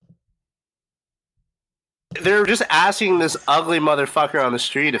They're just asking this ugly motherfucker on the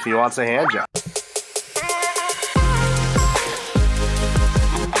street if he wants a hand job.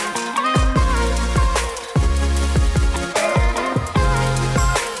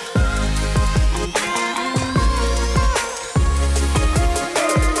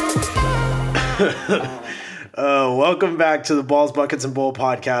 Welcome back to the Balls, Buckets, and Bowl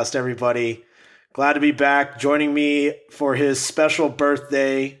podcast, everybody. Glad to be back. Joining me for his special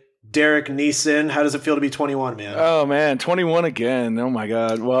birthday, Derek Neeson. How does it feel to be 21, man? Oh, man, 21 again. Oh, my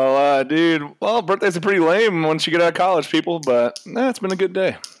God. Well, dude, birthdays are pretty lame once you get out of college, people, but it's been a good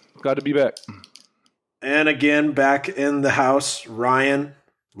day. Glad to be back. And again, back in the house, Ryan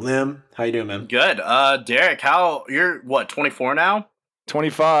Lim. How you doing, man? Good. Derek, you're 24 now?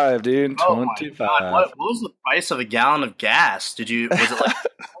 25, dude. Oh 25. My God. What was the price of a gallon of gas? Was it like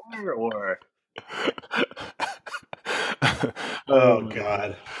or? Oh,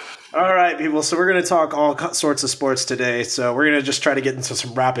 God. All right, people. So we're going to talk all sorts of sports today. So we're going to just try to get into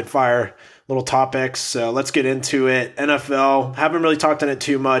some rapid fire little topics. So let's get into it. NFL. Haven't really talked on it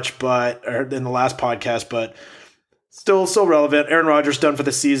too much, but in the last podcast, but still relevant. Aaron Rodgers done for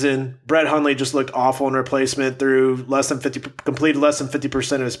the season. Brett Hundley just looked awful in replacement. Completed less than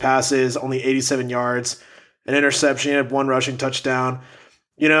 50% of his passes, only 87 yards, an interception, had one rushing touchdown.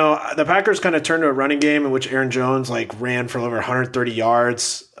 You know, the Packers kind of turned to a running game in which Aaron Jones ran for over 130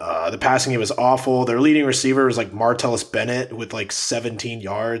 yards. The passing game was awful. Their leading receiver was Martellus Bennett with 17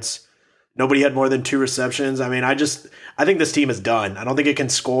 yards. Nobody had more than 2 receptions. I mean, I think this team is done. I don't think it can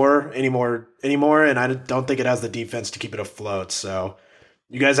score anymore, and I don't think it has the defense to keep it afloat. So,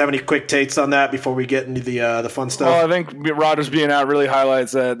 you guys have any quick takes on that before we get into the fun stuff? Well, I think Rodgers being out really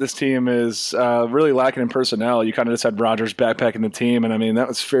highlights that this team is really lacking in personnel. You kind of just had Rodgers backpacking the team, and I mean that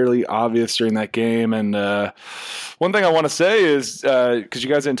was fairly obvious during that game. And one thing I want to say is because you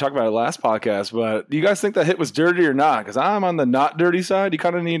guys didn't talk about it last podcast, but do you guys think that hit was dirty or not? Because I'm on the not dirty side. You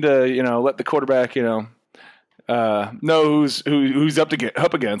kind of need to let the quarterback know who's up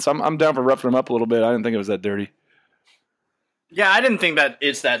against. I'm down for roughing him up a little bit. I didn't think it was that dirty. Yeah, I didn't think that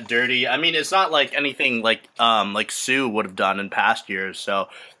it's that dirty. I mean, it's not like anything like Sue would have done in past years. So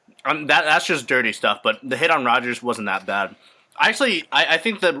that's just dirty stuff. But the hit on Rodgers wasn't that bad. Actually, I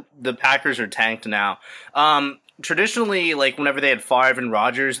think the Packers are tanked now. Traditionally, whenever they had Favre and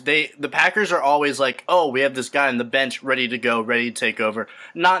Rodgers, the Packers are always we have this guy on the bench ready to go, ready to take over.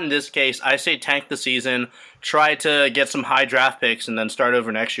 Not in this case. I say tank the season, try to get some high draft picks, and then start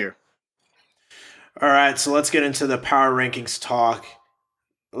over next year. All right, so let's get into the power rankings talk.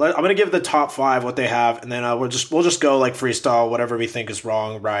 I'm going to give the top 5 what they have, and then we'll just go freestyle, whatever we think is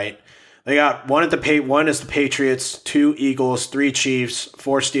wrong, right? They got one is the Patriots, 2 Eagles, 3 Chiefs,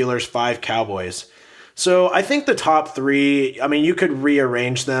 4 Steelers, 5 Cowboys. So I think the top 3, I mean, you could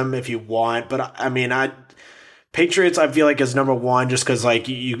rearrange them if you want, but I mean, Patriots I feel is number 1 just because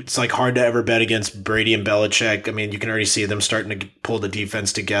it's hard to ever bet against Brady and Belichick. I mean, you can already see them starting to pull the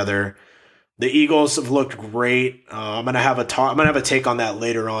defense together. The Eagles have looked great. I'm gonna have a take on that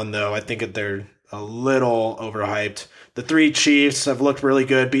later on, though. I think that they're a little overhyped. The 3 Chiefs have looked really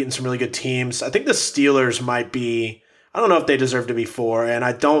good, beating some really good teams. I think the Steelers might be. I don't know if they deserve to be 4, and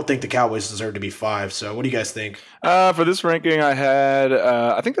I don't think the Cowboys deserve to be 5. So, what do you guys think? For this ranking,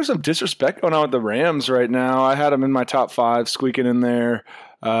 I think there's some disrespect going on with the Rams right now. I had them in my top 5, squeaking in there.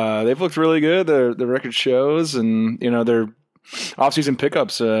 They've looked really good. The record shows, and their offseason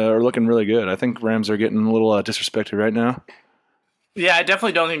pickups are looking really good. I think Rams are getting a little disrespected right now. Yeah, I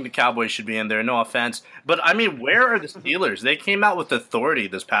definitely don't think the Cowboys should be in there, no offense. But, I mean, where are the Steelers? They came out with authority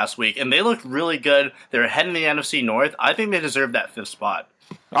this past week, and they looked really good. They're ahead in the NFC North. I think they deserve that 5th spot.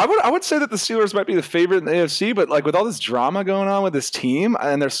 I would say that the Steelers might be the favorite in the AFC, but with all this drama going on with this team,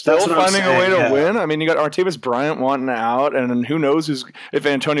 and they're still finding a way to win. I mean, you got Artavis Bryant wanting out, and who knows if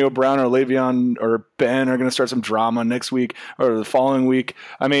Antonio Brown or Le'Veon or Ben are going to start some drama next week or the following week.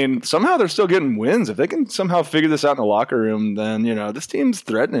 I mean, somehow they're still getting wins. If they can somehow figure this out in the locker room, then this team's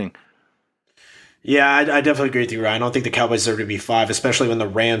threatening. Yeah, I definitely agree with you, Ryan. I don't think the Cowboys deserve to be 5, especially when the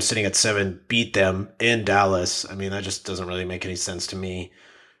Rams sitting at 7 beat them in Dallas. I mean, that just doesn't really make any sense to me.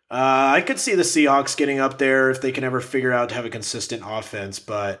 I could see the Seahawks getting up there if they can ever figure out to have a consistent offense.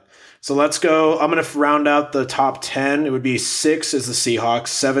 So let's go. I'm going to round out the top 10. It would be 6 is the Seahawks,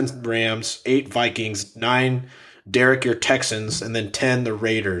 7 Rams, 8 Vikings, 9 Derek, your Texans, and then 10 the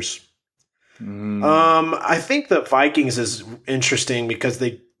Raiders. I think the Vikings is interesting because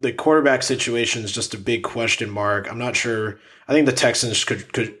the quarterback situation is just a big question mark. I'm not sure. I think the Texans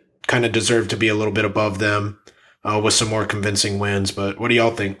could kind of deserve to be a little bit above them. with some more convincing wins. But what do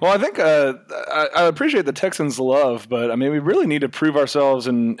y'all think? Well, I think I appreciate the Texans' love, but I mean, we really need to prove ourselves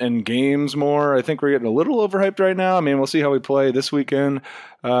in games more. I think we're getting a little overhyped right now. I mean, we'll see how we play this weekend.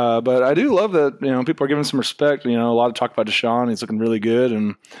 But I do love that, people are giving some respect. A lot of talk about Deshaun. He's looking really good,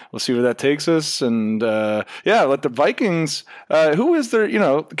 and we'll see where that takes us. And let the Vikings. Who is their?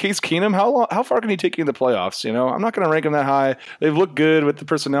 Case Keenum. How far can he take you in the playoffs? I'm not going to rank him that high. They've looked good with the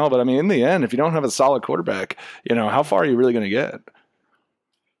personnel, but I mean, in the end, if you don't have a solid quarterback, how far are you really going to get?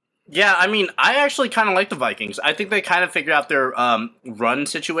 Yeah, I mean, I actually kind of like the Vikings. I think they kind of figured out their run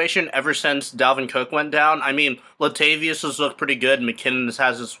situation ever since Dalvin Cook went down. I mean, Latavius has looked pretty good. McKinnon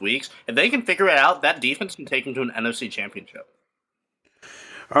has his weeks. If they can figure it out, that defense can take them to an NFC championship.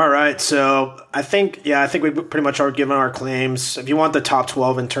 All right, so I think we pretty much are given our claims. If you want the top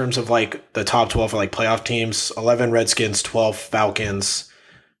 12 in terms of like the top 12 for like playoff teams, 11 Redskins, 12 Falcons.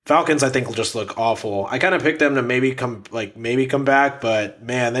 Falcons, I think, will just look awful. I kind of picked them to maybe come back, but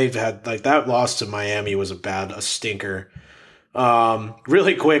man, they've had like that loss to Miami was a stinker.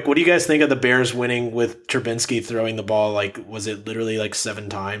 Really quick, what do you guys think of the Bears winning with Trubinsky throwing the ball? Like, was it literally like 7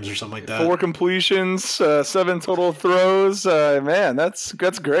 times or something like that? 4 completions, 7 total throws. Man, that's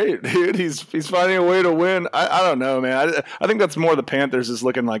great, dude. He's finding a way to win. I don't know, man. I think that's more the Panthers is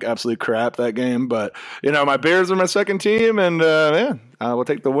looking like absolute crap that game. But my Bears are my second team, and man, we'll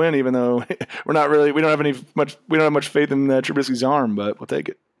take the win, even though we don't have much faith in Trubisky's arm, but we'll take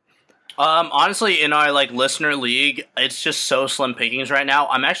it. Honestly, in our listener league, it's just so slim pickings right now.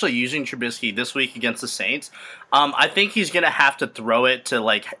 I'm actually using Trubisky this week against the Saints. I think he's gonna have to throw it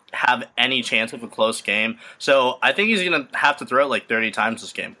to have any chance of a close game. So I think he's gonna have to throw it 30 times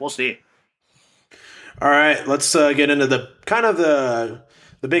this game. We'll see. All right, let's get into the kind of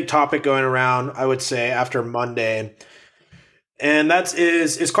the big topic going around. I would say after Monday, and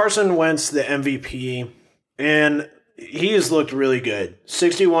is Carson Wentz the MVP? And he has looked really good.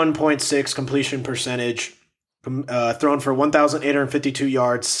 61.6 completion percentage, thrown for 1,852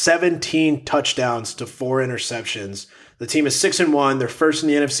 yards, 17 touchdowns to 4 interceptions. The team is 6-1. They're first in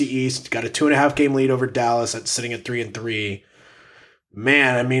the NFC East. Got a 2.5 game lead over Dallas sitting at 3-3.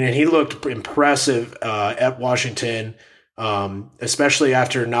 Man, I mean, and he looked impressive at Washington, especially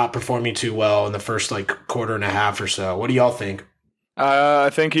after not performing too well in the first quarter and a half or so. What do y'all think? I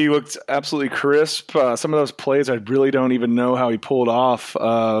think he looked absolutely crisp. Some of those plays I really don't even know how he pulled off,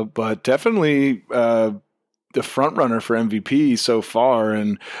 but definitely the front runner for MVP so far.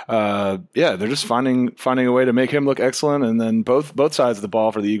 And they're just finding a way to make him look excellent. And then both sides of the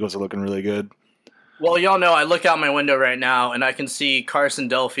ball for the Eagles are looking really good. Well, y'all know I look out my window right now and I can see Carson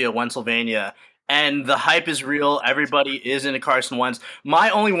Delphia, Pennsylvania. And the hype is real. Everybody is into Carson Wentz. My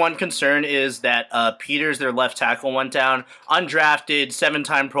only one concern is that Peters, their left tackle, went down. Undrafted,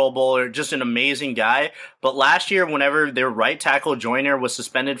 7-time Pro Bowler, just an amazing guy. But last year, whenever their right tackle Joyner was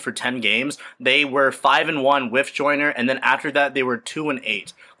suspended for 10 games, they were 5-1 with Joyner, and then after that, they were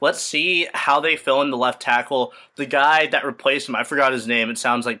 2-8. Let's see how they fill in the left tackle. The guy that replaced him, I forgot his name. It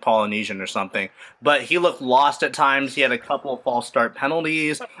sounds like Polynesian or something. But he looked lost at times. He had a couple of false start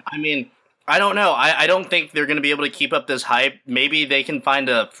penalties. I mean, I don't know. I don't think they're going to be able to keep up this hype. Maybe they can find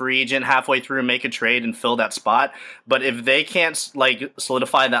a free agent halfway through and make a trade and fill that spot. But if they can't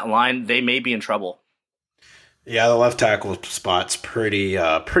solidify that line, they may be in trouble. Yeah, the left tackle spot's pretty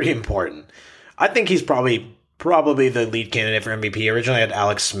important. I think he's probably the lead candidate for MVP. Originally I had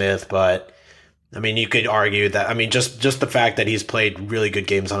Alex Smith, but I mean, you could argue that. I mean, just the fact that he's played really good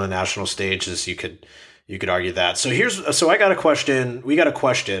games on a national stage is you could argue that. So I got a question. We got a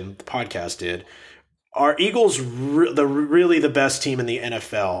question. The podcast did. Are Eagles really the best team in the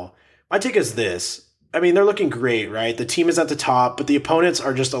NFL? My take is this. I mean, they're looking great, right? The team is at the top, but the opponents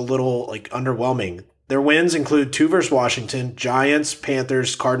are just a little underwhelming. Their wins include 2 versus Washington, Giants,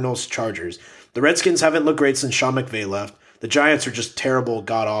 Panthers, Cardinals, Chargers. The Redskins haven't looked great since Sean McVay left. The Giants are just terrible,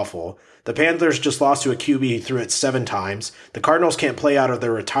 god-awful. The Panthers just lost to a QB who threw it 7 times. The Cardinals can't play out of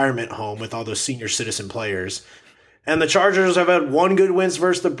their retirement home with all those senior citizen players. And the Chargers have had 1 good wins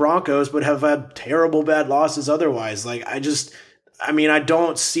versus the Broncos, but have had terrible bad losses otherwise. I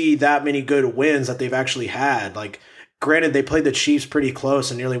don't see that many good wins that they've actually had. Granted, they played the Chiefs pretty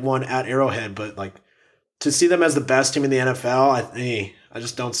close and nearly won at Arrowhead, but to see them as the best team in the NFL, I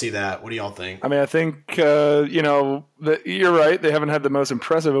just don't see that. What do y'all think? I mean, I think you're right. They haven't had the most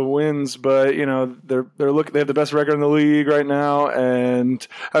impressive of wins, but they have the best record in the league right now, and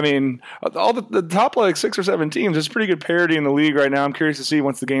I mean, all the top 6 or 7 teams. There's pretty good parity in the league right now. I'm curious to see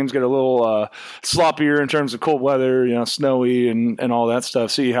once the games get a little sloppier in terms of cold weather, snowy and all that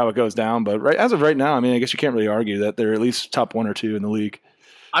stuff. See how it goes down. But as of right now, I mean, I guess you can't really argue that they're at least top 1 or 2 in the league.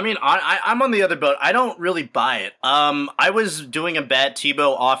 I mean, I'm on the other boat. I don't really buy it. I was doing a bet.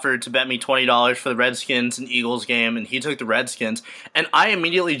 Tebow offered to bet me $20 for the Redskins and Eagles game, and he took the Redskins. And I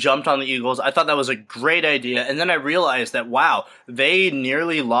immediately jumped on the Eagles. I thought that was a great idea. And then I realized that, wow, they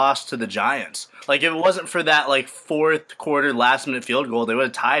nearly lost to the Giants. Like, if it wasn't for that, like, fourth quarter last-minute field goal, they would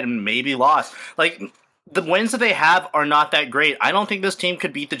have tied and maybe lost. Like, the wins that they have are not that great. I don't think this team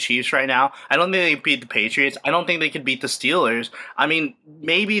could beat the Chiefs right now. I don't think they could beat the Patriots. I don't think they could beat the Steelers. I mean,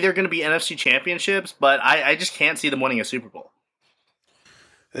 maybe they're going to be NFC championships, but I just can't see them winning a Super Bowl.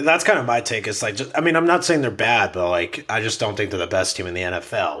 That's kind of my take. It's like, I mean, I'm not saying they're bad, but like, I just don't think they're the best team in the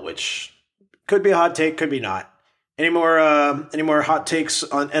NFL, which could be a hot take, could be not. Any more hot takes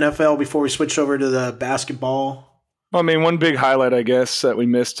on NFL before we switch over to the basketball? Well, I mean, one big highlight, I guess, that we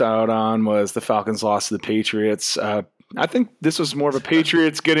missed out on was the Falcons' loss to the Patriots. I think this was more of a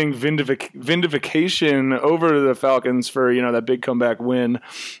Patriots getting vindication over the Falcons for, that big comeback win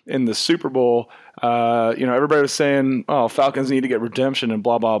in the Super Bowl. Everybody was saying, oh, Falcons need to get redemption and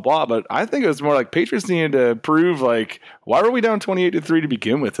blah, blah, blah. But I think it was more like Patriots needed to prove, like, why were we down 28-3 to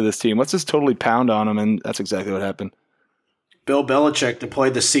begin with to this team? Let's just totally pound on them, and that's exactly what happened. Bill Belichick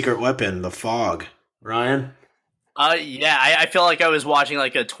deployed the secret weapon, the fog. Ryan? I feel like I was watching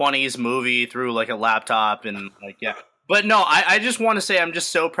like a 20s movie through like a laptop and like, yeah. But no, I just want to say I'm just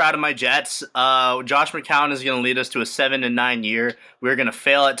so proud of my Jets. Josh McCown is going to lead us to a 7-9 year. We're going to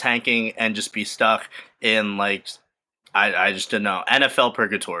fail at tanking and just be stuck in like, I just don't know, NFL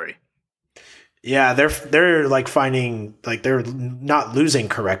purgatory. Yeah, they're like finding, like they're not losing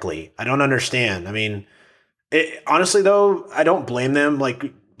correctly. I don't understand. I mean, honestly though, I don't blame them.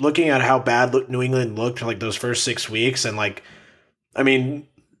 Like, looking at how bad New England looked like those first 6 weeks, and like, I mean,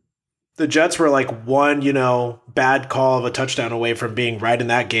 the Jets were like one, bad call of a touchdown away from being right in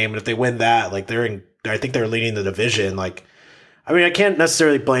that game. And if they win that, like I think they're leading the division. Like, I mean, I can't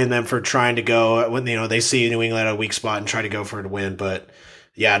necessarily blame them for trying to go when, they see New England at a weak spot and try to go for it to win. But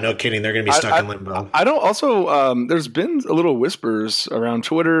yeah, no kidding. They're going to be stuck in limbo. I don't also, there's been a little whispers around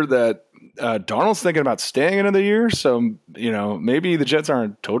Twitter that Darnold's thinking about staying another year, so maybe the Jets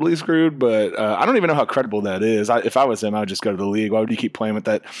aren't totally screwed, but I don't even know how credible that is. If I was him, I would just go to the league. Why would you keep playing with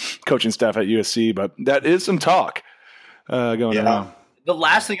that coaching staff at USC? But that is some talk going around. The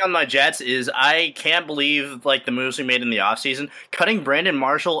last thing on my Jets is I can't believe like the moves we made in the offseason. Cutting Brandon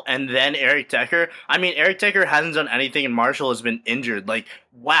Marshall and then Eric Decker. I mean, Eric Decker hasn't done anything and Marshall has been injured. Like,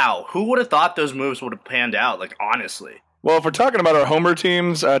 wow, who would have thought those moves would have panned out? Like, honestly. Well, if we're talking about our homer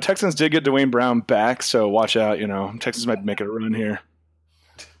teams, Texans did get Dwayne Brown back, so watch out. Texans might make it a run here.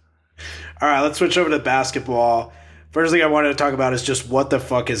 All right, let's switch over to basketball. First thing I wanted to talk about is just what the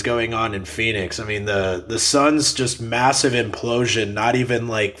fuck is going on in Phoenix. I mean, the Suns just massive implosion, not even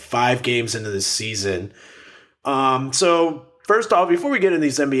like 5 games into the season. So first off, before we get into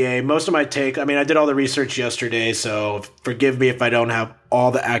these NBA, most of my take, I mean, I did all the research yesterday, so forgive me if I don't have all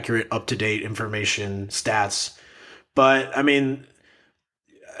the accurate, up-to-date information, stats. But, I mean,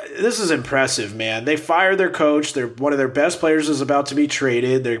 this is impressive, man. They fired their coach. One of their best players is about to be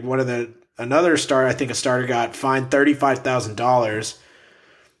traded. Another star, I think a starter got fined $35,000.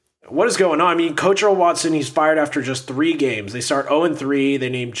 What is going on? I mean, Coach Earl Watson, he's fired after just 3 games. They start 0-3. They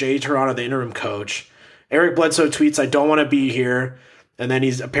named Jay Toronto the interim coach. Eric Bledsoe tweets, "I don't want to be here." And then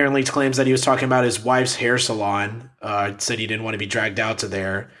he apparently claims that he was talking about his wife's hair salon. Said he didn't want to be dragged out to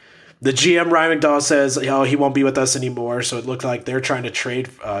there. The GM, Ryan McDowell, says he won't be with us anymore, so it looked like they're trying to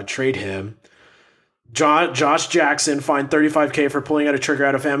trade him. Josh Jackson fined $35K for pulling out a trigger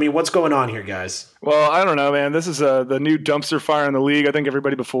out of him. I mean, what's going on here, guys? Well, I don't know, man. This is the new dumpster fire in the league. I think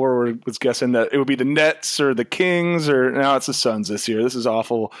everybody before was guessing that it would be the Nets or the Kings, or now it's the Suns this year. This is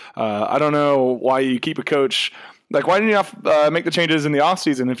awful. I don't know why you keep a coach. Like, why didn't you make the changes in the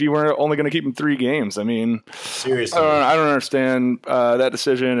offseason if you were only going to keep him 3 games? I mean, seriously, I don't understand that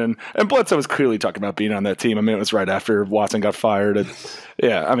decision. And Bledsoe was clearly talking about being on that team. I mean, it was right after Watson got fired.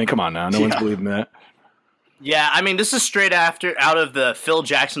 Yeah, I mean, come on now. No one's believing that. Yeah, I mean, this is straight out of the Phil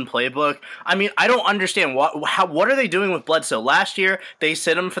Jackson playbook. I mean, I don't understand what are they doing with Bledsoe? Last year, they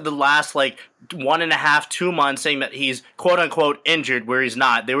sit him for the last 1.5, 2 months, saying that he's quote unquote injured, where he's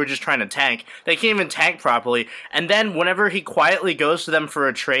not. They were just trying to tank. They can't even tank properly. And then whenever he quietly goes to them for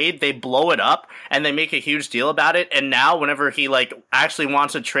a trade, they blow it up and they make a huge deal about it. And now whenever he actually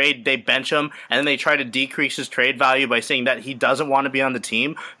wants a trade, they bench him and then they try to decrease his trade value by saying that he doesn't want to be on the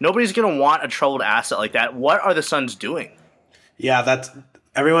team. Nobody's going to want a troubled asset like that. What are the Suns doing? Yeah,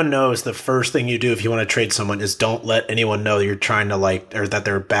 everyone knows the first thing you do if you want to trade someone is don't let anyone know you're trying to or that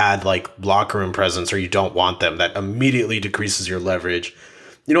they're bad locker room presence or you don't want them. That immediately decreases your leverage.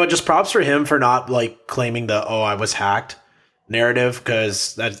 You know what? Just props for him for not claiming I was hacked. narrative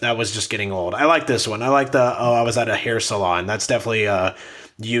because that was just getting old. I like this one. I like I was at a hair salon. That's definitely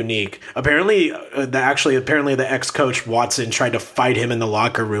unique. Apparently the ex-coach Watson tried to fight him in the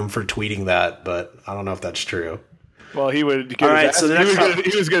locker room for tweeting that, but I don't know if that's true. Well, he would get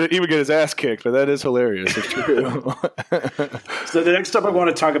he would get his ass kicked, but that is hilarious. It's true. So the next topic I want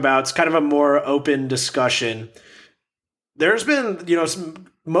to talk about is kind of a more open discussion. There's been,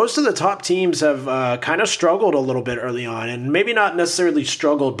 most of the top teams have kind of struggled a little bit early on, and maybe not necessarily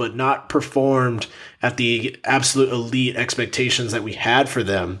struggled, but not performed at the absolute elite expectations that we had for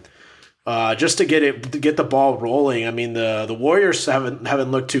them. Just to get the ball rolling. I mean, the Warriors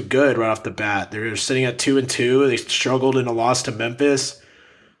haven't looked too good right off the bat. They're sitting at 2-2. They struggled in a loss to Memphis.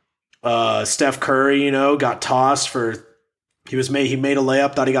 Steph Curry, got tossed he made a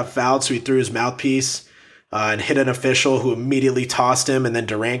layup, thought he got fouled, so he threw his mouthpiece and hit an official who immediately tossed him, and then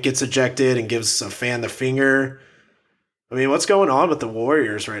Durant gets ejected and gives a fan the finger. I mean, what's going on with the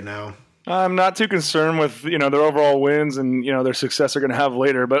Warriors right now? I'm not too concerned with, their overall wins and, their success they're going to have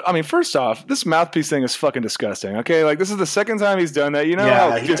later. But, I mean, first off, this mouthpiece thing is fucking disgusting, okay? Like, this is the second time he's done that. You know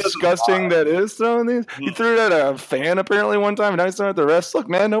how disgusting that is throwing these? He threw it at a fan, apparently, one time, and now he's throwing it at the rest. Look,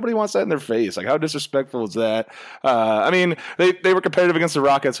 man, nobody wants that in their face. Like, how disrespectful is that? I mean, they were competitive against the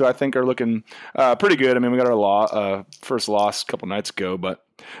Rockets, who I think are looking pretty good. I mean, we got our first loss a couple nights ago, but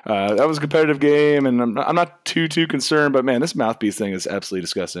that was a competitive game, and I'm not too concerned. But, man, this mouthpiece thing is absolutely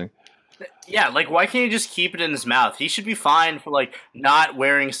disgusting. Yeah, like, why can't he just keep it in his mouth? He should be fine for, like, not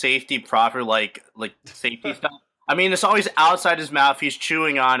wearing safety proper, like safety stuff. I mean, it's always outside his mouth. He's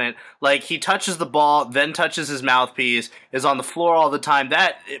chewing on it. Like, he touches the ball, then touches his mouthpiece, is on the floor all the time.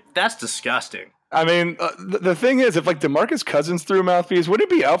 That's disgusting. I mean, the thing is, if, like, DeMarcus Cousins threw a mouthpiece, would he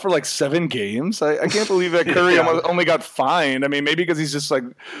be out for, like, 7 games? I can't believe that Curry only got fined. I mean, maybe because he's just, like,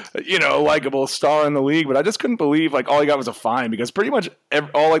 a likable star in the league, but I just couldn't believe, like, all he got was a fine, because pretty much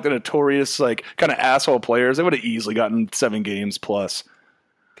all, like, the notorious, like, kind of asshole players, they would have easily gotten 7 games plus.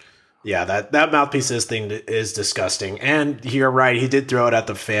 Yeah, that mouthpiece thing is disgusting. And you're right, he did throw it at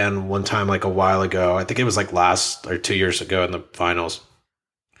the fan one time, like, a while ago. I think it was, like, last or 2 years ago in the finals.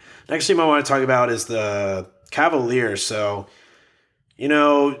 Next team I want to talk about is the Cavaliers. So,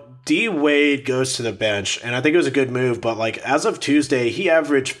 D Wade goes to the bench, and I think it was a good move. But, like, as of Tuesday, he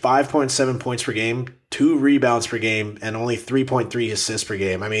averaged 5.7 points per game, 2 rebounds per game, and only 3.3 assists per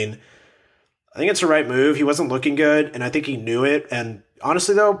game. I mean, I think it's the right move. He wasn't looking good, and I think he knew it. And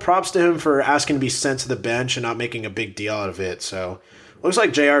honestly, though, props to him for asking to be sent to the bench and not making a big deal out of it. So, looks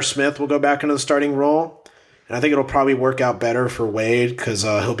like J.R. Smith will go back into the starting role. And I think it'll probably work out better for Wade because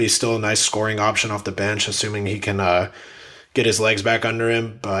he'll be still a nice scoring option off the bench, assuming he can get his legs back under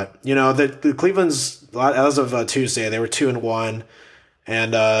him. But, the Cleveland's, as of Tuesday, they were 2-1.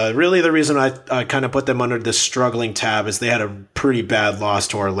 And really the reason I kind of put them under this struggling tab is they had a pretty bad loss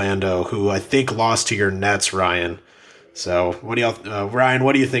to Orlando, who I think lost to your Nets, Ryan. So Ryan,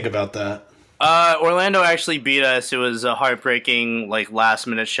 what do you think about that? Orlando actually beat us. It was a heartbreaking, like,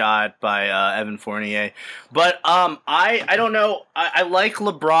 last-minute shot by Evan Fournier. But I don't know. I like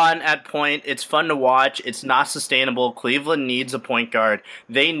LeBron at point. It's fun to watch. It's not sustainable. Cleveland needs a point guard.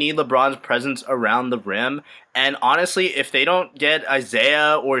 They need LeBron's presence around the rim. And honestly, if they don't get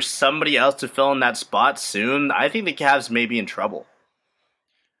Isaiah or somebody else to fill in that spot soon, I think the Cavs may be in trouble.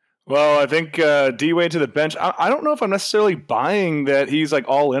 Well, I think D-Wade to the bench. I don't know if I'm necessarily buying that he's like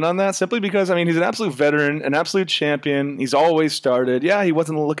all in on that, simply because, I mean, he's an absolute veteran, an absolute champion. He's always started. Yeah, he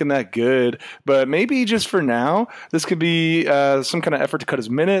wasn't looking that good, but maybe just for now, this could be some kind of effort to cut his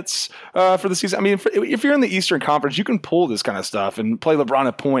minutes for the season. I mean, if you're in the Eastern Conference, you can pull this kind of stuff and play LeBron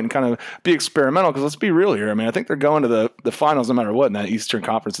at point and kind of be experimental, because let's be real here. I mean, I think they're going to the finals no matter what in that Eastern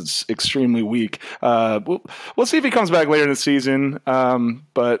Conference. It's extremely weak. We'll see if he comes back later in the season,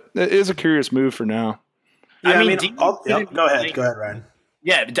 but it is a curious move for now. Yeah, I mean, go ahead, Ryan.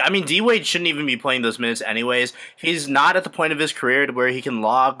 Yeah, I mean, D-Wade shouldn't even be playing those minutes anyways. He's not at the point of his career to where he can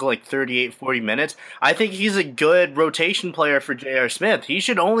log like 38, 40 minutes. I think he's a good rotation player for J.R. Smith. He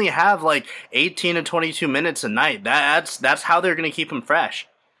should only have like 18 to 22 minutes a night. That's how they're going to keep him fresh.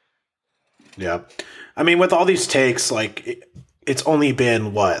 Yeah. I mean, with all these takes, like, it's only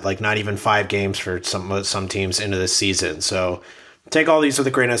been, not even 5 games for some teams into the season. So take all these with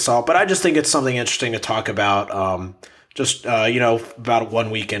a grain of salt, but I just think it's something interesting to talk about. About 1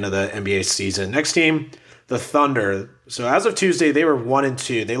 week into the NBA season. Next team, the Thunder. So as of Tuesday, they were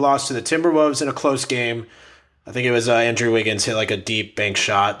 1-2. They lost to the Timberwolves in a close game. I think it was Andrew Wiggins hit like a deep bank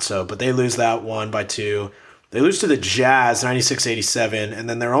shot. But they lose that 1-2. They lose to the Jazz 96-87, and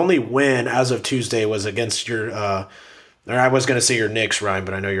then their only win as of Tuesday was against your Or I was going to say your Knicks, Ryan,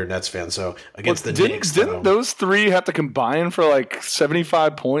 but I know you're a Nets fan. So against the Knicks. Didn't those three have to combine for like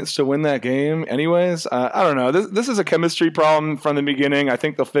 75 points to win that game anyways? I don't know. This is a chemistry problem from the beginning. I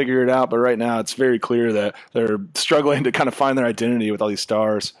think they'll figure it out. But right now it's very clear that they're struggling to kind of find their identity with all these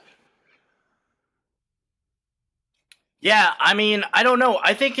stars. Yeah, I mean, I don't know.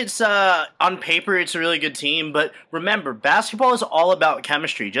 I think it's on paper it's a really good team, but remember, basketball is all about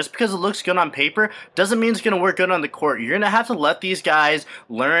chemistry. Just because it looks good on paper doesn't mean it's going to work good on the court. You're going to have to let these guys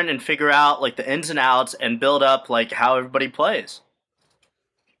learn and figure out like the ins and outs and build up like how everybody plays.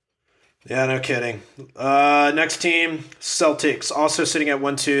 Yeah, no kidding. Next team, Celtics, also sitting at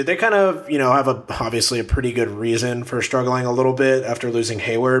 1-2. They kind of, have obviously a pretty good reason for struggling a little bit after losing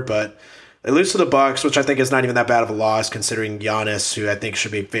Hayward, but they lose to the Bucks, which I think is not even that bad of a loss considering Giannis, who I think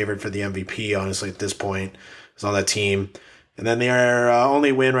should be favored for the MVP, honestly, at this point, is on that team. And then their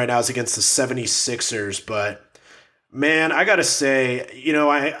only win right now is against the 76ers. But, man, I got to say,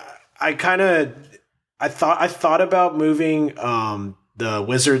 I thought about moving the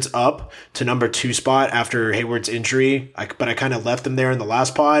Wizards up to number 2 spot after Hayward's injury, but I kind of left them there in the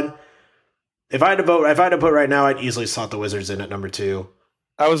last pod. If I had to put right now, I'd easily slot the Wizards in at number 2.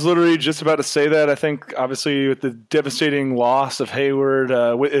 I was literally just about to say that. I think, obviously, with the devastating loss of Hayward,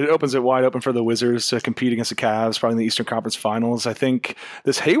 it opens it wide open for the Wizards to compete against the Cavs, probably in the Eastern Conference Finals. I think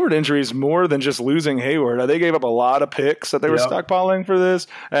this Hayward injury is more than just losing Hayward. They gave up a lot of picks that they were stockpiling for this,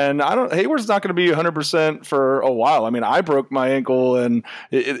 and Hayward's not going to be 100% for a while. I mean, I broke my ankle, and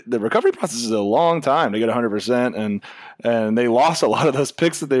the recovery process is a long time to get 100%, and they lost a lot of those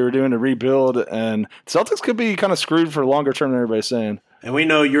picks that they were doing to rebuild, and Celtics could be kind of screwed for longer term than everybody's saying. And we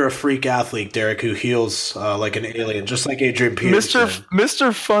know you're a freak athlete, Derek, who heals like an alien, just like Adrian Peterson.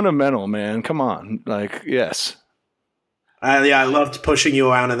 Mr. Fundamental, man. Come on. Yes. I loved pushing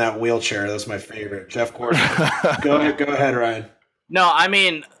you around in that wheelchair. That was my favorite. Jeff Gordon. Go ahead, Ryan. No, I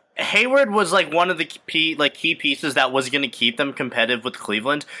mean, Hayward was like one of the key pieces that was going to keep them competitive with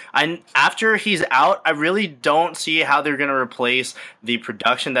Cleveland. And after he's out, I really don't see how they're going to replace the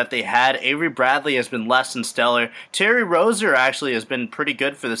production that they had. Avery Bradley has been less than stellar. Terry Rozier actually has been pretty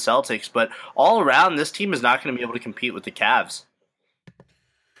good for the Celtics, but all around, this team is not going to be able to compete with the Cavs.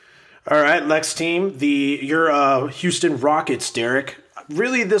 All right, next team, your Houston Rockets, Derek.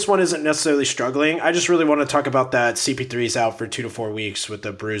 Really, this one isn't necessarily struggling. I just really want to talk about that CP3's out for 2 to 4 weeks with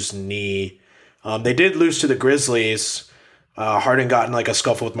a bruised knee. They did lose to the Grizzlies. Harden got in a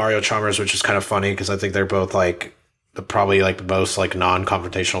scuffle with Mario Chalmers, which is kind of funny because I think they're both probably the most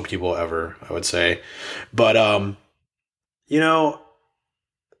non-confrontational people ever, I would say. But they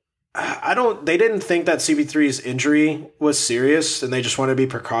didn't think that CP3's injury was serious, and they just wanted to be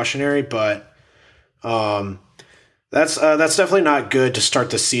precautionary. But that's definitely not good to start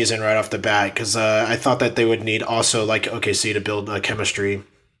the season right off the bat because I thought that they would need also OKC to build chemistry.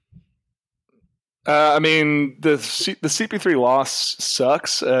 I mean, the CP3 loss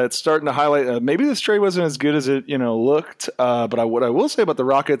sucks. It's starting to highlight maybe this trade wasn't as good as it looked. But what I will say about the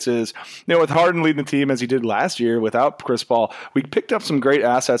Rockets is, with Harden leading the team as he did last year without Chris Paul, we picked up some great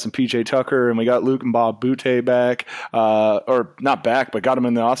assets in PJ Tucker, and we got Luke and Bob Butte back, or not back, but got him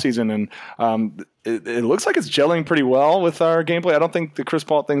in the offseason, and it looks like it's gelling pretty well with our gameplay. I don't think the Chris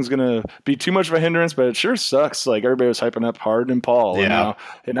Paul thing's going to be too much of a hindrance, but it sure sucks. Everybody was hyping up Harden and Paul. Yeah.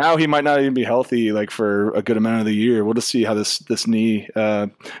 And now he might not even be healthy for a good amount of the year. We'll just see how this knee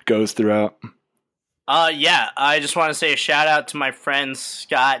goes throughout. I just want to say a shout out to my friends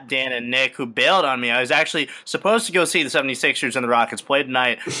Scott, Dan, and Nick who bailed on me. I was actually supposed to go see the 76ers and the Rockets play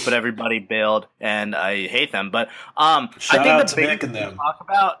tonight, but everybody bailed, and I hate them. But I think the big thing to talk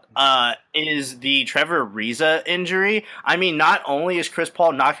about is the Trevor Ariza injury. I mean, not only is Chris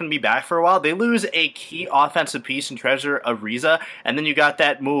Paul not going to be back for a while, they lose a key offensive piece in Trevor Ariza, and then you got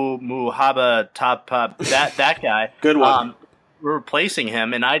that Muhaba that guy. Good one. Replacing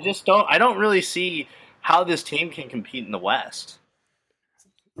him, and I don't really see how this team can compete in the West.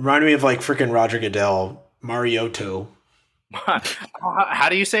 Reminded me of freaking Roger Goodell, Mariotto. How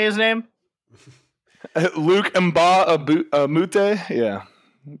do you say his name? Luke Mute. Yeah.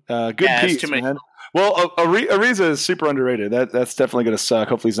 Good piece, man. Well, Ariza is super underrated. That's definitely going to suck.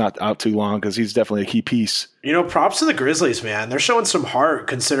 Hopefully he's not out too long because he's definitely a key piece. Props to the Grizzlies, man. They're showing some heart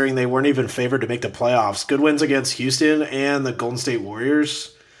considering they weren't even favored to make the playoffs. Good wins against Houston and the Golden State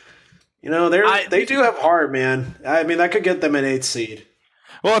Warriors. They do have heart, man. I mean, that could get them an 8th seed.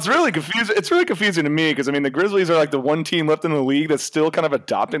 Well, it's really confusing. It's really confusing to me because the Grizzlies are the one team left in the league that's still kind of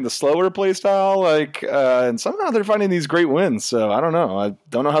adopting the slower play style, and somehow they're finding these great wins. So I don't know. I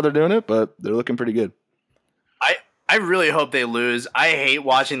don't know how they're doing it, but they're looking pretty good. I really hope they lose. I hate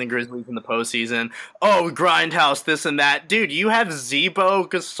watching the Grizzlies in the postseason. Oh, grindhouse, this and that. Dude, you have Zebo,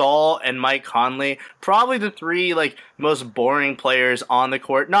 Gasol, and Mike Conley. Probably the three most boring players on the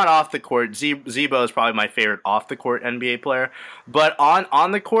court. Not off the court. Zebo is probably my favorite off the court NBA player. But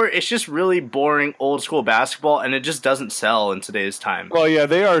on the court, it's just really boring old school basketball, and it just doesn't sell in today's time. Well, yeah,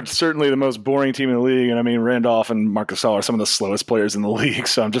 they are certainly the most boring team in the league. And I mean, Randolph and Marc Gasol are some of the slowest players in the league.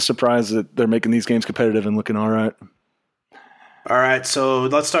 So I'm just surprised that they're making these games competitive and looking all right. All right, so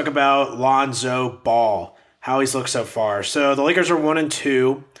let's talk about Lonzo Ball, how he's looked so far. So the Lakers are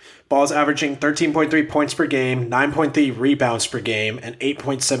 1-2. Ball's averaging 13.3 points per game, 9.3 rebounds per game, and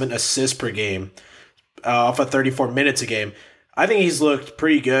 8.7 assists per game off of 34 minutes a game. I think he's looked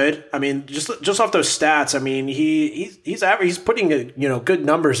pretty good. I mean, just off those stats, I mean, he's putting good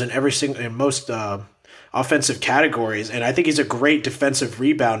numbers in most offensive categories, and I think he's a great defensive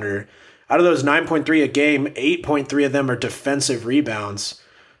rebounder. Out of those 9.3 a game, 8.3 of them are defensive rebounds.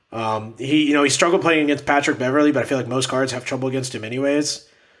 He struggled playing against Patrick Beverley, but I feel like most guards have trouble against him anyways.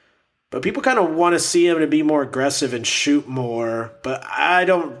 But people kind of want to see him to be more aggressive and shoot more, but I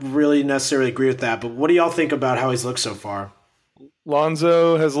don't really necessarily agree with that. But what do y'all think about how he's looked so far?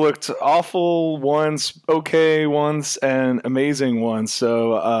 Lonzo has looked awful once, okay once, and amazing once.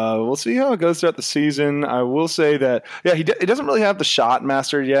 So we'll see how it goes throughout the season. I will say that, yeah, he doesn't really have the shot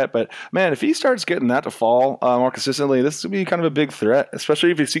mastered yet. But, man, if he starts getting that to fall more consistently, this will be kind of a big threat, especially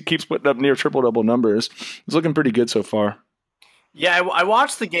if he keeps putting up near triple-double numbers. He's looking pretty good so far. Yeah, I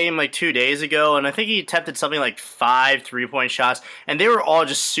watched the game 2 days ago, and I think he attempted something like 5 3-point shots, and they were all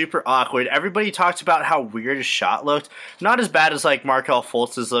just super awkward. Everybody talked about how weird his shot looked. Not as bad as Markelle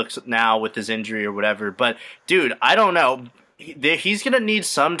Fultz's looks now with his injury or whatever, but dude, I don't know. He's going to need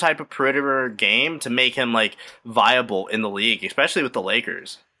some type of perimeter game to make him viable in the league, especially with the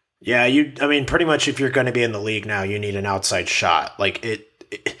Lakers. Yeah, pretty much if you're going to be in the league now, you need an outside shot.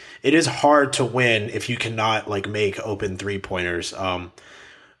 It is hard to win if you cannot make open 3-pointers. I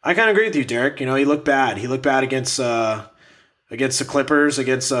kind of agree with you, Derek. He looked bad. He looked bad against the Clippers,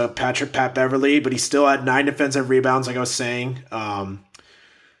 against Pat Beverley, but he still had 9 defensive rebounds, like I was saying.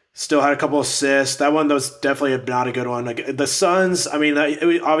 Still had a couple assists. That one was definitely not a good one. The Suns,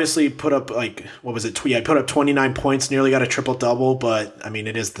 it obviously put up what was it? Put up 29 points, nearly got a triple double, but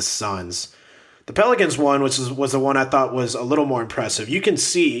it is the Suns. The Pelicans one, which was the one I thought was a little more impressive. You can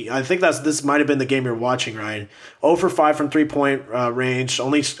see, I think this might have been the game you're watching, Ryan. 0 for 5 from 3-point range,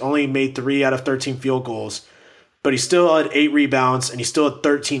 only made 3 out of 13 field goals, but he still had 8 rebounds and he still had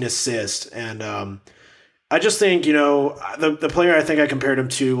 13 assists. And I just think, the player I think I compared him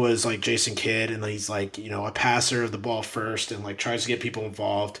to was Jason Kidd, and he's a passer of the ball first and tries to get people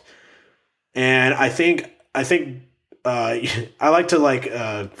involved. And I think. I like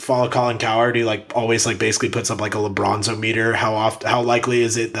to follow Colin Cowherd, who always basically puts up a LeBronzometer. How likely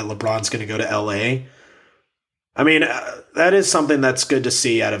is it that LeBron's going to go to LA? That is something that's good to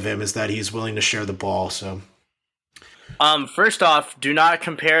see out of him, is that he's willing to share the ball. So, first off, do not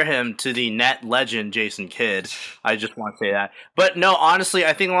compare him to the net legend Jason Kidd. I just want to say that. But no, honestly,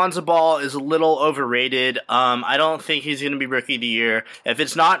 I think Lonzo Ball is a little overrated. I don't think he's going to be Rookie of the Year. If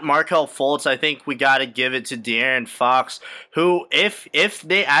it's not Markelle Fultz, I think we got to give it to De'Aaron Fox, who, if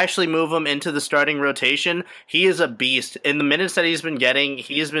they actually move him into the starting rotation, he is a beast. In the minutes that he's been getting,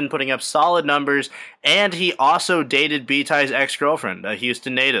 he has been putting up solid numbers, and he also dated B-Ty's ex-girlfriend, a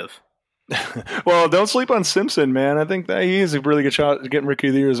Houston native. Well, don't sleep on Simpson, man. I think that he is a really good shot at getting Rookie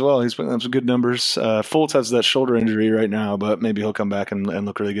of the Year as well. He's putting up some good numbers. Fultz has that shoulder injury right now, but maybe he'll come back and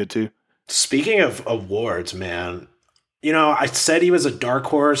look really good too. Speaking of awards, man, I said he was a dark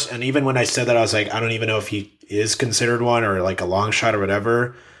horse, and even when I said that, I was I don't even know if he is considered one or a long shot or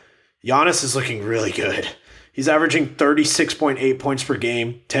whatever. Giannis is looking really good. He's averaging 36.8 points per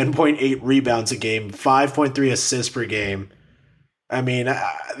game, 10.8 rebounds a game, 5.3 assists per game.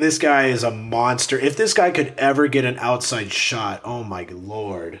 This guy is a monster. If this guy could ever get an outside shot, oh my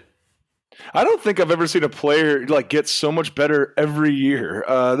Lord. I don't think I've ever seen a player get so much better every year.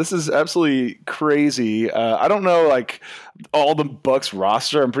 This is absolutely crazy. I don't know all the Bucks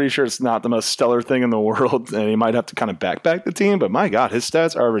roster. I'm pretty sure it's not the most stellar thing in the world, and he might have to kind of back the team. But my God, his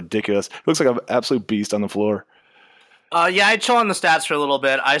stats are ridiculous. He looks like an absolute beast on the floor. Yeah, I chill on the stats for a little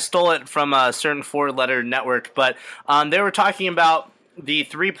bit. I stole it from a certain 4-letter network, but they were talking about the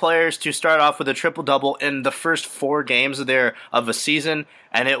 3 players to start off with a triple-double in the first 4 games of a season,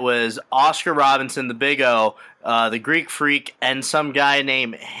 and it was Oscar Robinson, the Big O, the Greek Freak, and some guy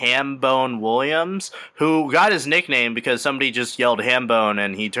named Hambone Williams, who got his nickname because somebody just yelled Hambone,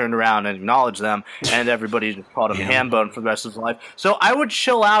 and he turned around and acknowledged them, and everybody just called him Hambone for the rest of his life. So I would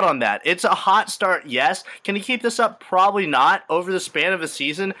chill out on that. It's a hot start, yes. Can he keep this up? Probably not. Over the span of a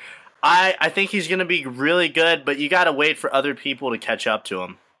season, I think he's going to be really good, but you got to wait for other people to catch up to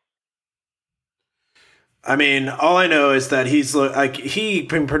him. I mean, all I know is that he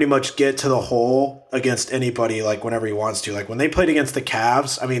can pretty much get to the hole against anybody like whenever he wants to. Like when they played against the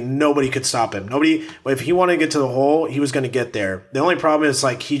Cavs, I mean, nobody could stop him. If he wanted to get to the hole, he was going to get there. The only problem is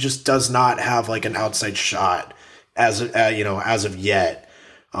like he just does not have like an outside shot as of yet.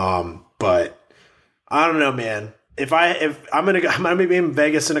 But I don't know, man. If I'm gonna be in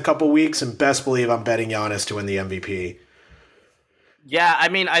Vegas in a couple weeks, and best believe I'm betting Giannis to win the MVP. Yeah, I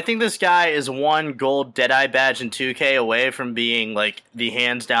mean, I think this guy is 1 gold Deadeye badge in 2K away from being like the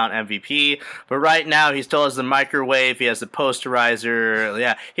hands down MVP. But right now, he still has the microwave. He has the posterizer.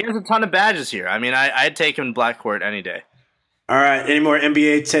 Yeah, he has a ton of badges here. I mean, I'd take him in Black Court any day. All right, any more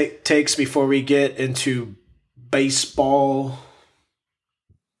NBA takes before we get into baseball?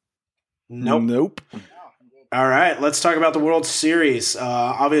 Nope. All right, let's talk about the World Series.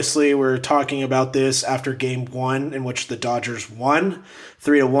 Obviously, we're talking about this after Game 1, in which the Dodgers won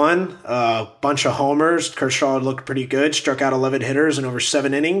 3-1. Bunch of homers. Kershaw looked pretty good. Struck out 11 hitters in over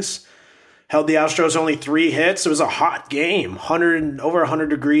 7 innings. Held the Astros only 3 hits. It was a hot game. Over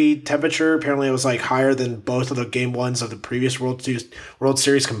 100-degree temperature. Apparently, it was like higher than both of the Game 1s of the previous World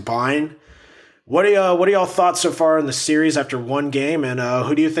Series combined. What are y'all thoughts so far in the series after 1 game, and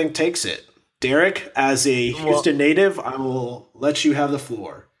who do you think takes it? Derek, as a Houston native, I will let you have the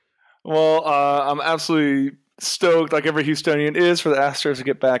floor. Well, I'm absolutely stoked, like every Houstonian is, for the Astros to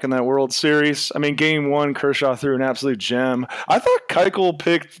get back in that World Series. I mean, Game 1, Kershaw threw an absolute gem. I thought Keuchel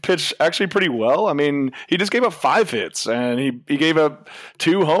pitched actually pretty well. I mean, he just gave up 5 hits, and he gave up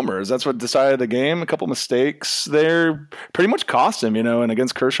 2 homers. That's what decided the game. A couple mistakes there pretty much cost him, and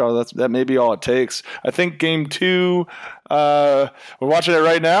against Kershaw, that may be all it takes. I think Game 2... we're watching it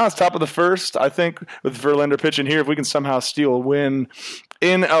right now. It's top of the first. I think with Verlander pitching here, if we can somehow steal a win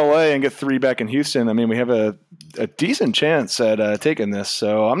in LA and get 3 back in Houston, I mean, we have a decent chance at taking this.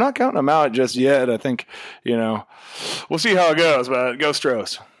 So I'm not counting them out just yet. I think, we'll see how it goes, but go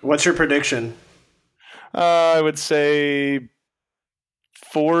Stros. What's your prediction? I would say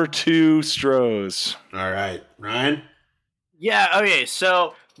 4-2 Stros. All right. Ryan? Yeah, okay,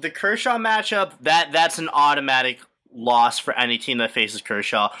 so the Kershaw matchup, that's an automatic loss for any team that faces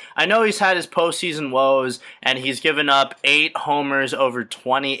Kershaw. I know he's had his postseason woes, and he's given up 8 homers over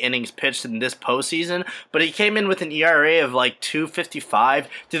 20 innings pitched in this postseason, but he came in with an ERA of like 2.55.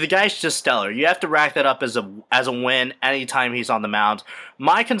 Dude, the guy's just stellar. You have to rack that up as a win anytime he's on the mound.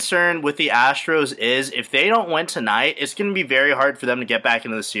 My concern with the Astros is if they don't win tonight, it's going to be very hard for them to get back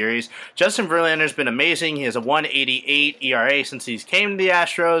into the series. Justin Verlander's been amazing. He has a 1.88 ERA since he's came to the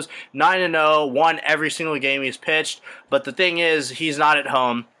Astros, 9-0, won every single game he's pitched. But the thing is, he's not at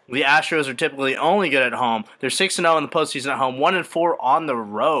home. The Astros are typically only good at home. They're 6-0 in the postseason at home, 1-4 on the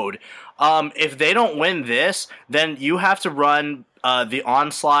road. If they don't win this, then you have to run the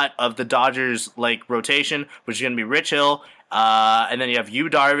onslaught of the Dodgers rotation, which is going to be Rich Hill, and then you have Yu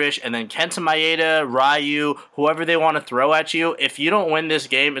Darvish, and then Kenta Maeda, Ryu, whoever they want to throw at you. If you don't win this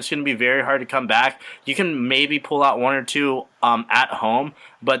game, it's going to be very hard to come back. You can maybe pull out 1 or 2 at home,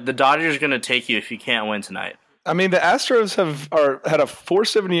 but the Dodgers are going to take you if you can't win tonight. I mean, the Astros had a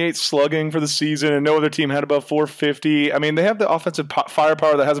 478 slugging for the season, and no other team had above 450. I mean, they have the offensive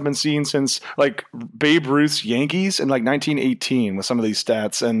firepower that hasn't been seen since Babe Ruth's Yankees in 1918 with some of these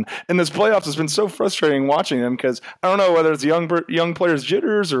stats. And in this playoffs, it's been so frustrating watching them because I don't know whether it's young players'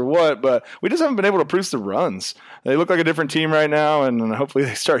 jitters or what, but we just haven't been able to produce the runs. They look like a different team right now, and hopefully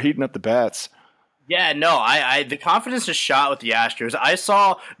they start heating up the bats. Yeah, no, the confidence is shot with the Astros. I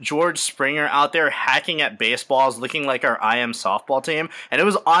saw George Springer out there hacking at baseballs, looking like our IM softball team, and it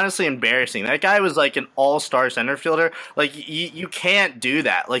was honestly embarrassing. That guy was like an all-star center fielder. You can't do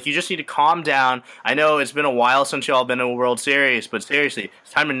that. You just need to calm down. I know it's been a while since y'all been in a World Series, but seriously,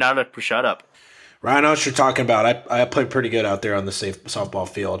 it's time to nut up or shut up. Ryan, I know what you're talking about. I played pretty good out there on the safe softball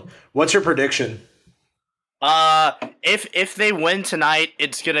field. What's your prediction? If they win tonight,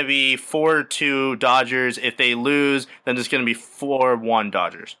 it's gonna be 4-2 Dodgers. If they lose, then it's gonna be 4-1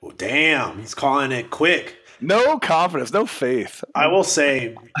 Dodgers. Oh, damn, he's calling it quick. No confidence, no faith. I will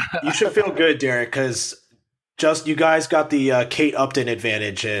say, you should feel good, Derek, because you guys got the Kate Upton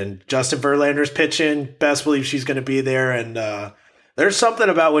advantage, and Justin Verlander's pitching. Best believe she's going to be there, and There's something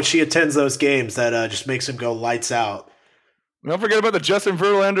about when she attends those games that just makes him go lights out. Don't forget about the Justin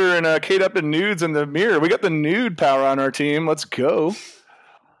Verlander and Kate Upton nudes in the mirror. We got the nude power on our team. Let's go.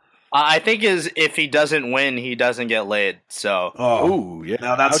 I think if he doesn't win, he doesn't get laid. So, yeah.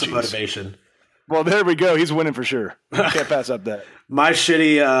 Now that's the motivation. Well, there we go. He's winning for sure. Can't pass up that. My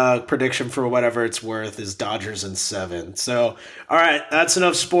shitty prediction for whatever it's worth is Dodgers in 7. So, all right, that's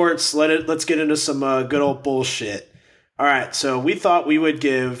enough sports. Let's get into some good old bullshit. All right, so we thought we would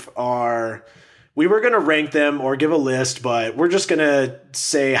we were going to rank them or give a list, but we're just going to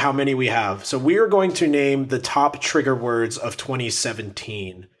say how many we have. So we are going to name the top trigger words of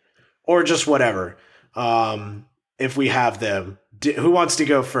 2017 or just whatever, if we have them. Who wants to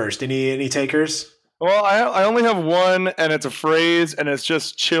go first? Any takers? Well, I only have one, and it's a phrase, and it's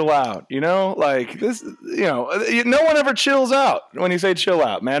just chill out. Like this. No one ever chills out when you say chill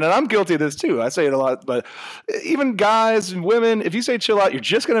out, man. And I'm guilty of this too. I say it a lot, but even guys and women, if you say chill out, you're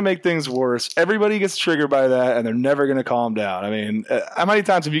just going to make things worse. Everybody gets triggered by that, and they're never going to calm down. I mean, how many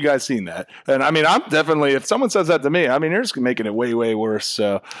times have you guys seen that? And I mean, I'm definitely, if someone says that to me, I mean, you're just making it way, way worse.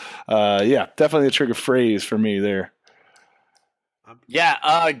 So, yeah, definitely a trigger phrase for me there.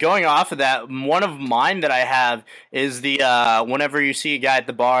 Yeah, going off of that, one of mine that I have is the whenever you see a guy at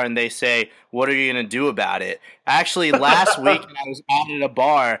the bar and they say, "What are you going to do about it?" Actually, last week I was out at a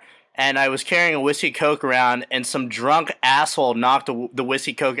bar and I was carrying a whiskey coke around and some drunk asshole knocked the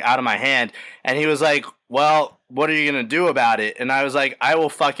whiskey coke out of my hand and he was like, "Well, what are you going to do about it?" And I was like, "I will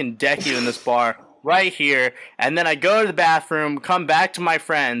fucking deck you in this bar right here." And then I go to the bathroom, come back to my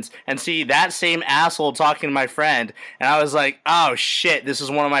friends, and see that same asshole talking to my friend. And I was like, oh shit, this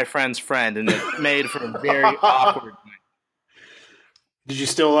is one of my friend's friend. And it made for a very awkward night. Did you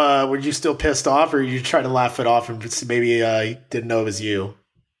still were you still pissed off, or you trying to laugh it off and maybe he didn't know it was you?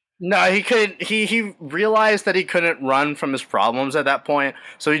 No, he couldn't. He realized that he couldn't run from his problems at that point,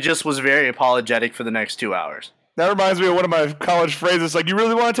 so he just was very apologetic for the next 2 hours. That reminds me of one of my college phrases, like, "You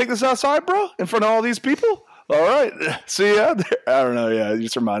really want to take this outside, bro? In front of all these people? All right. See ya." I don't know. Yeah, it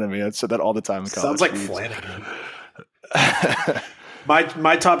just reminded me. I said that all the time in college. Sounds like Flanagan.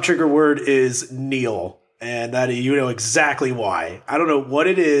 My top trigger word is kneel. And that you know exactly why. I don't know what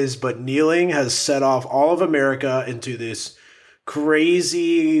it is, but kneeling has set off all of America into this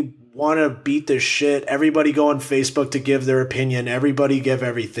crazy want to beat the shit. Everybody go on Facebook to give their opinion. Everybody give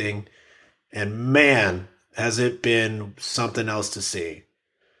everything. And man, has it been something else to see.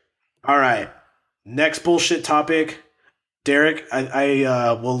 All right. Next bullshit topic. Derek,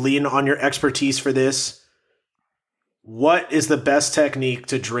 I will lean on your expertise for this. What is the best technique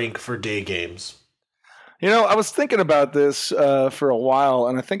to drink for day games? I was thinking about this for a while,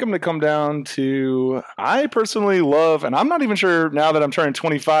 and I think I'm going to come down to, I personally love, and I'm not even sure now that I'm turning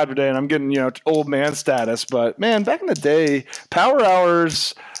 25 today and I'm getting, old man status, but man, back in the day, power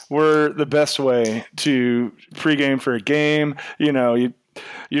hours were the best way to pregame for a game. You're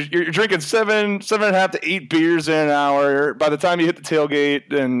drinking 7.5 to 8 beers in an hour. By the time you hit the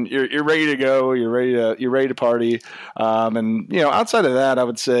tailgate, and you're ready to go, you're ready to party. And outside of that, I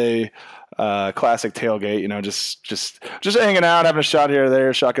would say classic tailgate. Just hanging out, having a shot here or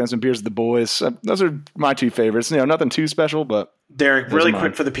there, shotgunning some beers with the boys. Those are my two favorites. Nothing too special, but Derek, really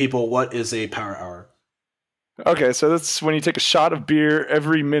quick for the people, what is a power hour? Okay, so that's when you take a shot of beer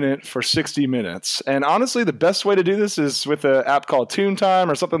every minute for 60 minutes. And honestly, the best way to do this is with an app called Tune Time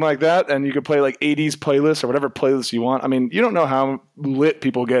or something like that, and you can play like 80s playlists or whatever playlist you want. I mean, you don't know how lit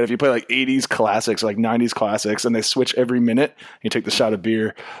people get if you play like 80s classics or like 90s classics, and they switch every minute. You take the shot of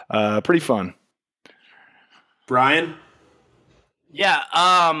beer. Pretty fun. Brian? Yeah,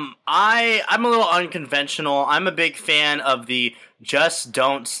 I'm a little unconventional. I'm a big fan of the just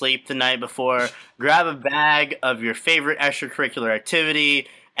don't sleep the night before. Grab a bag of your favorite extracurricular activity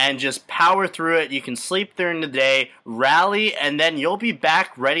and just power through it. You can sleep during the day, rally, and then you'll be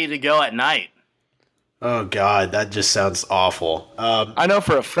back ready to go at night. Oh, God, that just sounds awful. I know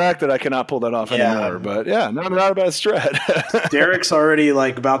for a fact that I cannot pull that off anymore, but yeah, not a bad strat. Derek's already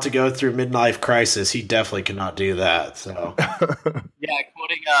about to go through midlife crisis. He definitely cannot do that. So, yeah,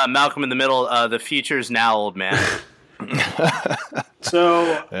 quoting Malcolm in the Middle, the future's now, old man.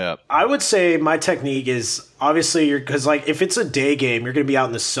 So yeah. I would say my technique is obviously because if it's a day game, you're going to be out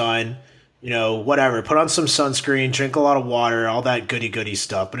in the sun, whatever. Put on some sunscreen, drink a lot of water, all that goody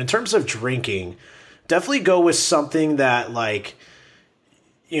stuff. But in terms of drinking, definitely go with something that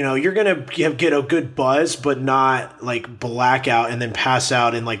you're going to get a good buzz, but not blackout and then pass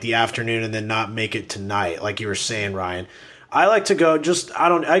out in the afternoon and then not make it tonight, like you were saying, Ryan. I like to go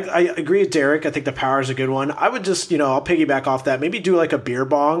I agree with Derek. I think the power is a good one. I would just, I'll piggyback off that. Maybe do like a beer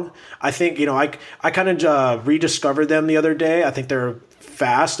bong. I think, I kind of rediscovered them the other day. I think they're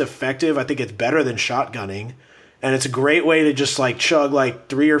fast, effective. I think it's better than shotgunning. And it's a great way to just like chug like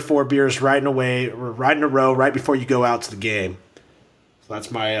 3 or 4 beers right in a row, right before you go out to the game. So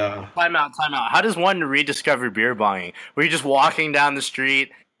that's my Time out. How does one rediscover beer bonging? Were you just walking down the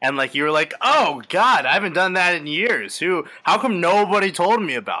street and like you were like, "Oh God, I haven't done that in years. How come nobody told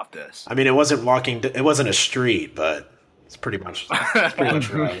me about this?" I mean, it wasn't a street, but it's pretty much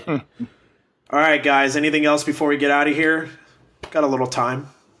right. All right, guys. Anything else before we get out of here? Got a little time.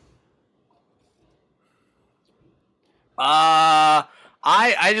 I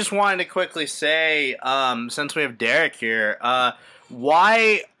just wanted to quickly say, since we have Derek here,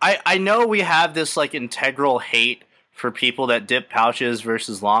 why I know we have this like integral hate for people that dip pouches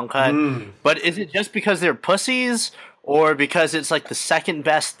versus long cut, but is it just because they're pussies or because it's like the second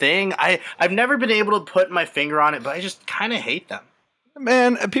best thing? I've never been able to put my finger on it, but I just kind of hate them.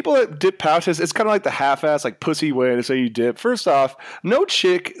 Man, people that dip pouches, it's kind of like the half-ass, like pussy way to say you dip. First off, no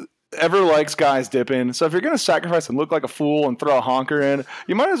chick ever likes guys dipping. So if you're going to sacrifice and look like a fool and throw a honker in,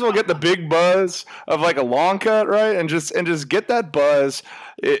 you might as well get the big buzz of like a long cut, right? And just get that buzz.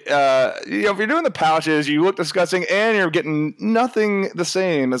 If you're doing the pouches, you look disgusting and you're getting nothing the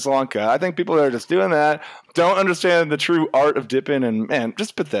same as long cut. I think people that are just doing that don't understand the true art of dipping, and man,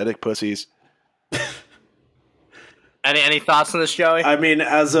 just pathetic pussies. Any thoughts on this, Joey? I mean,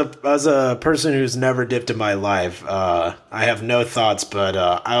 as a person who's never dipped in my life, I have no thoughts. But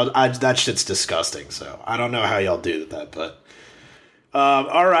that shit's disgusting. So I don't know how y'all do that. But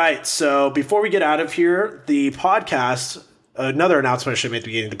all right. So before we get out of here, the podcast. Another announcement I should make at the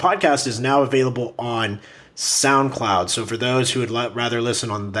beginning. The podcast is now available on SoundCloud. So for those who would rather listen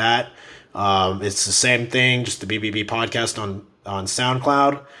on that, it's the same thing. Just the BBB Podcast on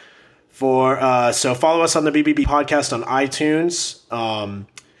SoundCloud. So follow us on the BBB Podcast on iTunes.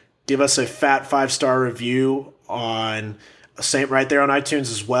 Give us a fat 5-star review on right there on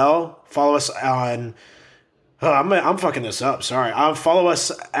iTunes as well. Follow us on. I'm fucking this up. Sorry. Follow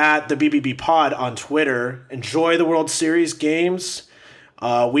us at the BBB Pod on Twitter. Enjoy the World Series games.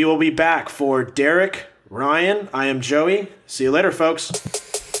 We will be back for Derek, Ryan. I am Joey. See you later, folks.